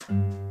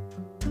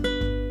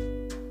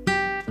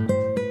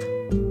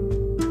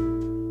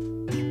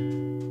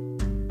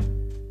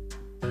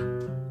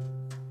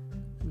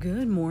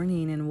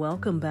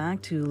welcome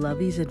back to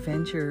Lovey's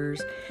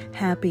Adventures.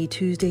 Happy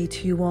Tuesday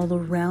to you all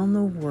around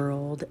the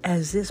world,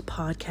 as this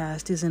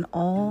podcast is in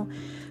all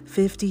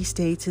 50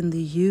 states in the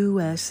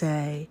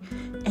USA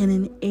and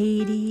in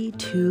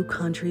 82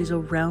 countries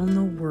around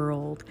the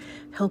world,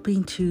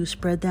 helping to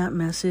spread that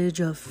message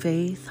of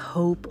faith,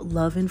 hope,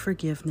 love, and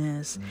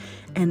forgiveness,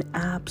 and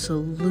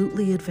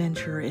absolutely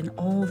adventure in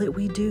all that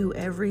we do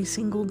every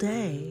single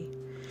day.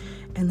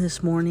 And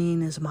this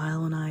morning, as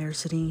Milo and I are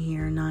sitting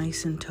here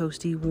nice and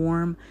toasty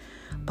warm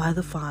by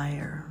the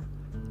fire,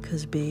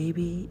 because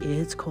baby,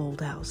 it's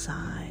cold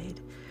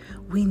outside,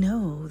 we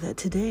know that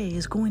today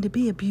is going to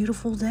be a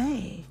beautiful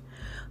day.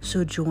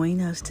 So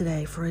join us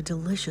today for a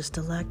delicious,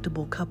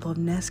 delectable cup of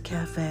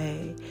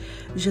Nescafe.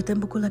 Je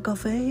t'aime beaucoup le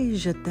café,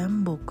 je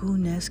t'aime beaucoup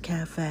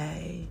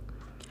Nescafe.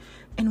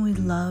 And we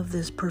love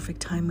this perfect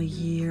time of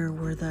year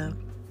where the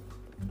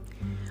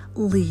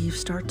leaves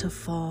start to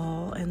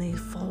fall, and they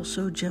fall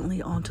so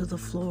gently onto the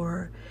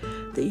floor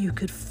that you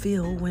could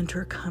feel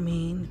winter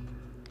coming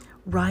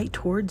right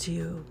towards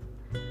you.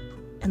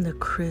 And the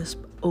crisp,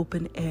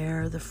 open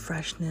air, the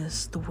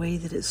freshness, the way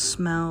that it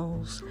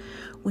smells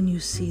when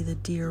you see the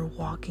deer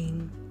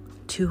walking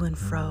to and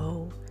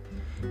fro,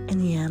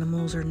 and the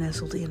animals are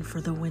nestled in for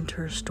the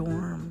winter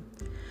storm.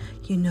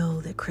 You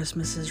know that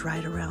Christmas is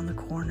right around the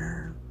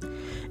corner.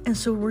 And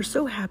so we're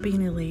so happy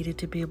and elated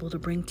to be able to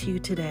bring to you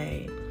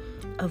today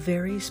a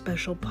very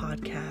special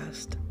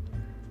podcast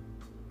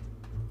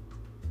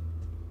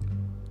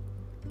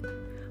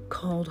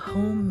called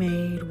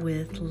Homemade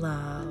with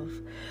Love.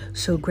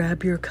 So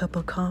grab your cup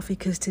of coffee,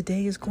 because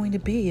today is going to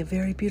be a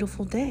very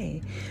beautiful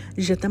day.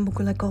 Je t'aime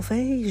beaucoup le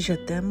café, je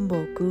t'aime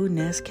beaucoup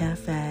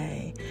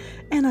Nescafe.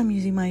 And I'm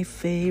using my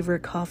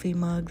favorite coffee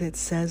mug that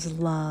says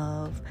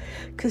love,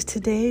 because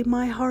today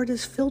my heart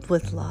is filled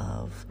with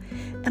love.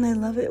 And I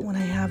love it when I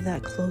have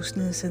that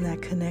closeness and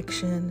that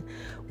connection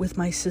with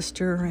my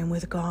sister and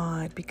with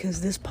God,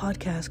 because this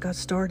podcast got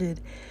started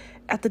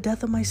at the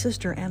death of my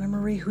sister, Anna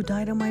Marie, who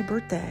died on my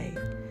birthday.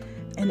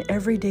 And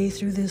every day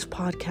through this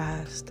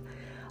podcast,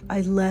 I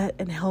let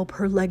and help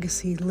her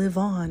legacy live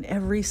on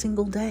every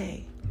single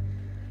day.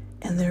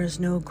 And there is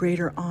no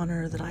greater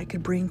honor that I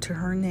could bring to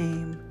her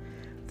name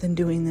than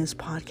doing this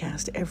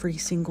podcast every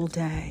single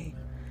day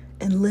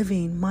and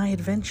living my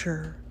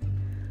adventure,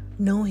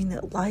 knowing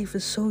that life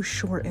is so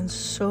short and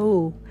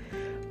so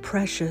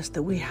precious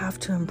that we have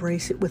to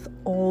embrace it with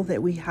all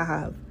that we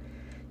have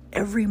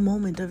every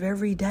moment of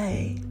every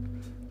day,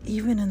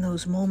 even in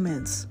those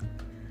moments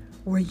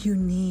where you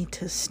need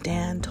to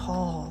stand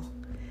tall.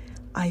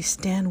 I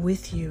stand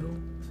with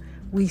you.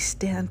 We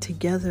stand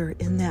together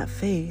in that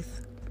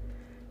faith,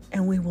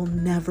 and we will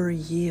never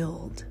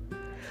yield.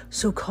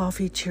 So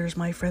coffee cheers,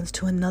 my friends,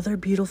 to another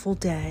beautiful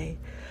day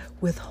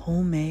with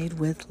Homemade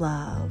with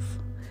Love.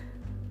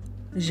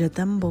 Je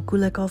t'aime beaucoup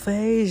le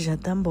café, je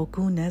t'aime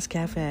beaucoup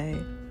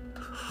Nescafe.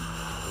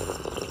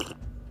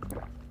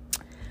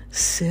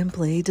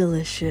 Simply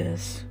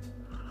delicious.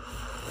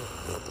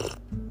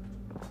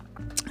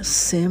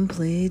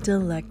 Simply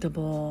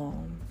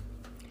delectable.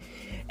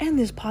 And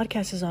this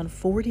podcast is on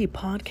 40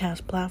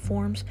 podcast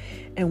platforms,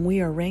 and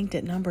we are ranked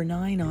at number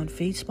 9 on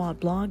FeedSpot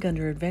blog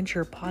under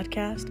Adventure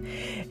Podcast.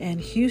 And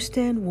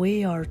Houston,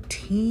 we are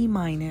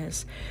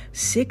T-minus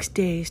 6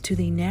 days to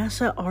the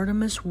NASA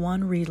Artemis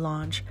 1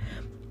 relaunch.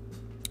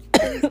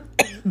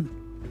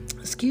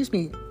 Excuse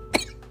me.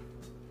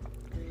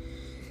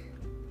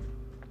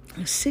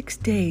 6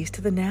 days to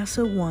the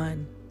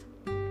NASA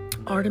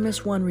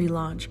Artemis 1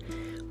 relaunch,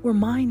 where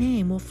my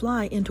name will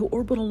fly into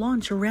orbital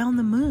launch around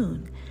the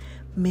moon,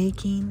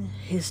 making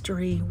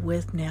history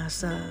with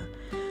NASA.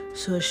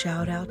 So a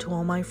shout out to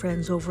all my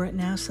friends over at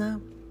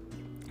NASA.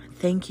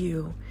 Thank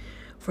you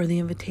for the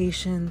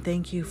invitation.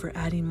 Thank you for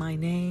adding my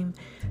name.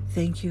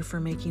 Thank you for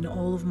making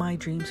all of my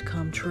dreams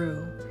come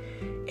true.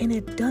 And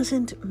it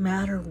doesn't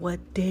matter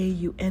what day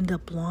you end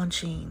up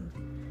launching.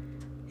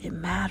 It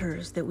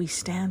matters that we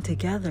stand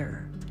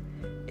together.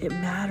 It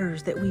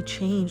matters that we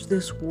change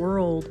this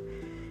world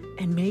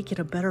and make it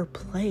a better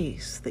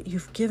place, that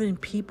you've given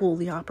people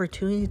the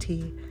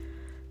opportunity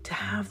to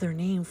have their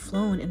name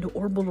flown into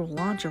orbital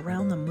launch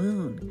around the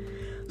moon.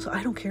 So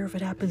I don't care if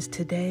it happens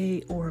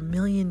today or a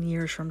million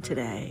years from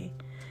today.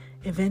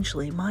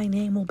 Eventually, my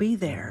name will be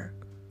there.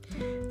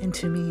 And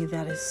to me,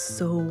 that is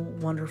so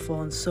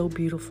wonderful and so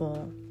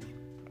beautiful.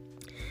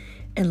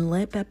 And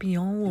Le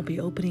Papillon will be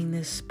opening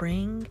this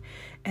spring,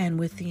 and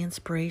with the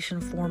inspiration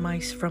from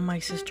my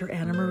sister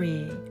Anna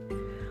Marie,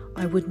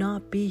 I would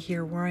not be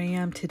here where I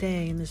am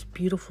today in this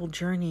beautiful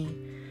journey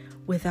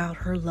without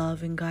her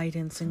love and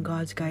guidance and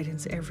God's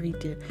guidance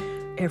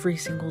every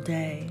single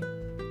day.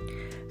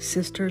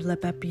 Sister Le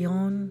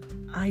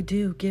Papillon, I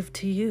do give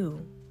to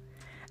you.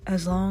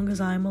 As long as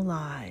I'm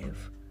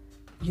alive,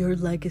 your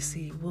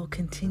legacy will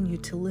continue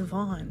to live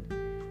on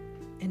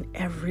in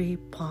every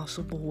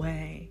possible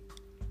way.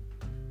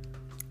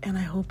 And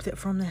I hope that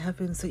from the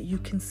heavens that you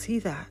can see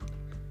that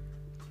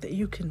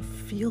you can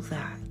feel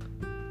that,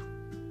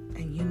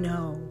 and you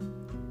know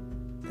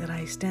that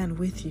I stand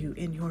with you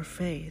in your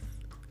faith.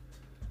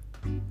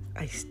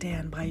 I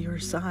stand by your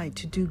side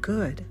to do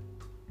good.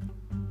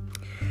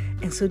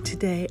 And so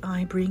today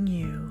I bring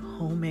you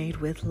Homemade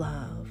with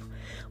Love.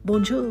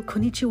 Bonjour,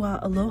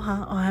 konnichiwa,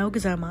 aloha, ohayou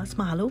gozaimasu,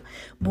 mahalo,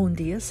 bon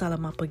dia,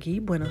 salamat pagi,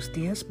 buenos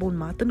dias, bon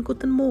matin,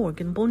 guten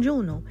morgen,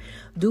 buongiorno,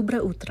 dobra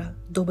utra,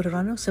 dobra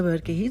rano,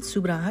 sabar kahir,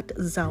 subrahat,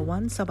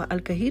 zawan, saba al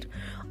kahir,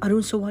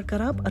 arun sawar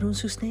karab, arun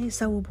susne,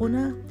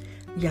 sawubona,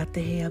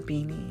 yatehe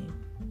abini.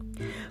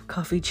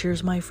 Coffee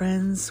cheers, my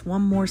friends.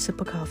 One more sip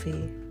of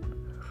coffee.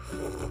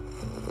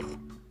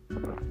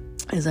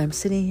 As I'm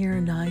sitting here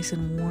nice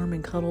and warm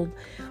and cuddled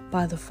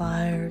by the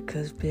fire,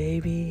 'cause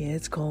baby,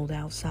 it's cold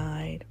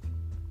outside.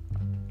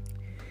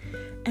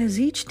 As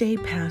each day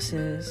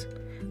passes,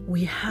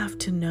 we have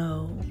to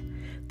know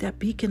that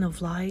beacon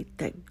of light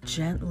that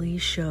gently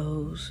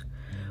shows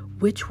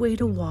which way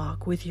to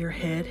walk with your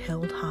head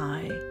held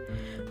high.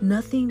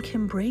 Nothing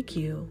can break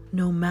you,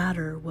 no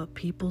matter what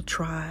people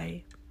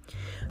try.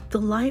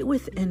 The light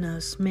within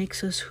us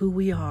makes us who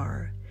we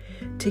are.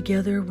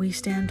 Together we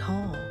stand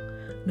tall,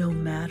 no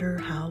matter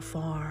how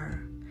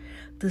far.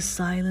 The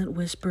silent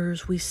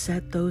whispers, we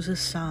set those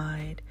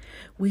aside.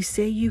 We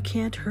say you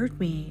can't hurt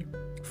me,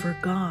 for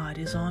God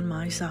is on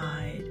my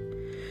side.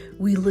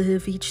 We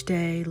live each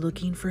day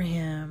looking for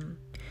Him.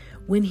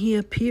 When He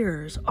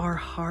appears, our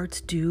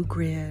hearts do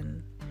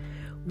grin.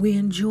 We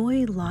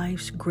enjoy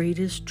life's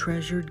greatest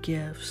treasured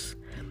gifts.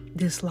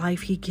 This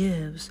life He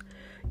gives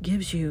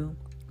you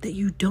that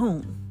you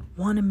don't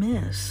want to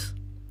miss.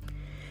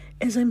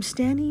 As I'm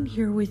standing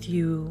here with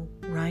you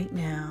right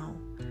now,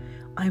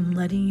 I'm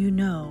letting you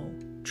know,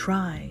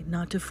 try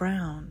not to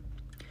frown.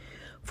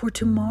 For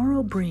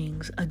tomorrow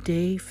brings a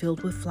day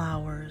filled with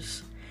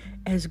flowers,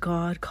 as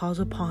God calls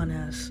upon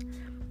us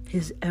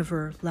His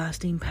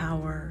everlasting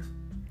power.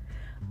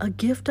 A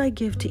gift I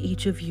give to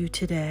each of you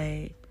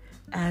today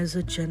as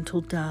a gentle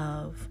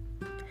dove.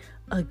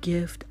 A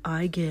gift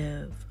I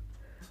give,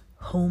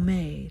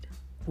 homemade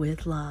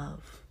with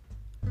love.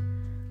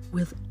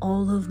 With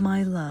all of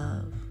my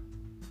love,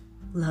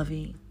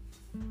 Lovey.